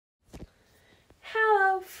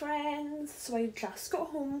friends. So I just got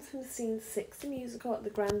home from seeing Six the Musical at the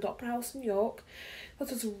Grand Opera House in York. That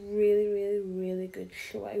was a really good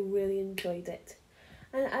show. I really enjoyed it.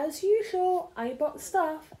 And as usual, I bought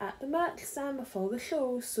stuff at the merch stand before the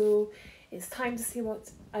show, so it's time to see what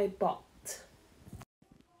I bought.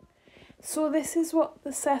 So this is what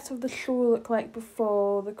the set of the show looked like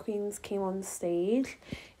before the Queens came on stage.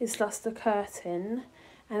 It's just a curtain,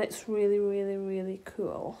 and it's really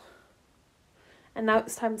cool. And now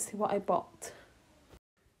it's time to see what I bought.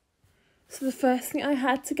 So the first thing I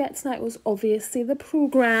had to get tonight was obviously the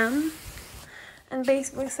programme. And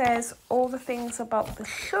basically says all the things about the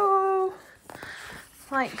show,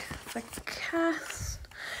 like the cast,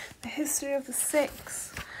 the history of the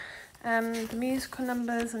Six, the musical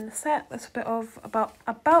numbers and the set. There's a bit of about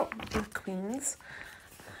the Queens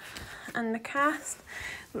and the cast.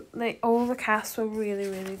 Like all the cast were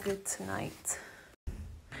really good tonight.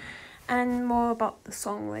 And more about the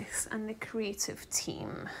song list and the creative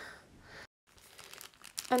team.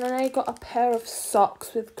 And then I got a pair of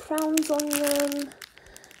socks with crowns on them.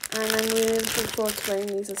 And I'm really looking forward to wearing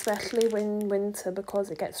these, especially in winter,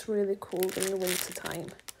 because it gets really cold in the winter time.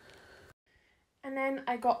 And then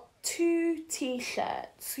I got 2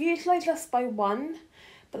 t-shirts. Usually I just buy one,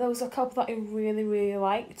 but there was a couple that I really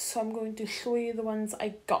liked, so I'm going to show you the ones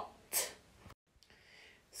I got.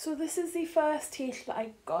 So this is the first t-shirt that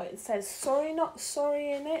I got. It says "Sorry Not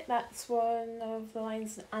Sorry" in it. That's one of the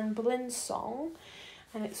lines in Anne Boleyn's song.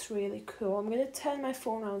 And it's really cool. I'm going to turn my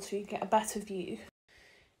phone around so you get a better view.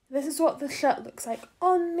 This is what the shirt looks like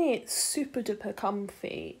on me. It's super duper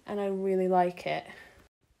comfy and I really like it.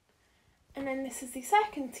 And then this is the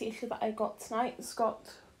second t-shirt that I got tonight. It's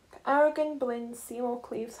got Aragon, Boleyn, Seymour,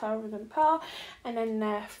 Cleves, Howard and Parr, and then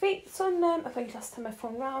their fates on them. If I just turn my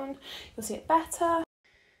phone around, you'll see it better.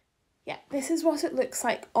 Yeah, this is what it looks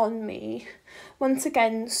like on me. Once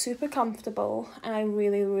again, super comfortable and I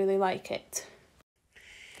really like it.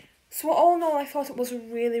 So all in all, I thought it was a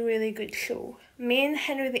really good show. Me and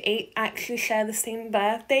Henry VIII actually share the same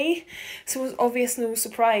birthday, so it was obvious no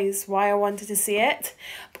surprise why I wanted to see it,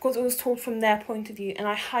 because it was told from their point of view, and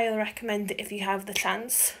I highly recommend it if you have the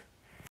chance.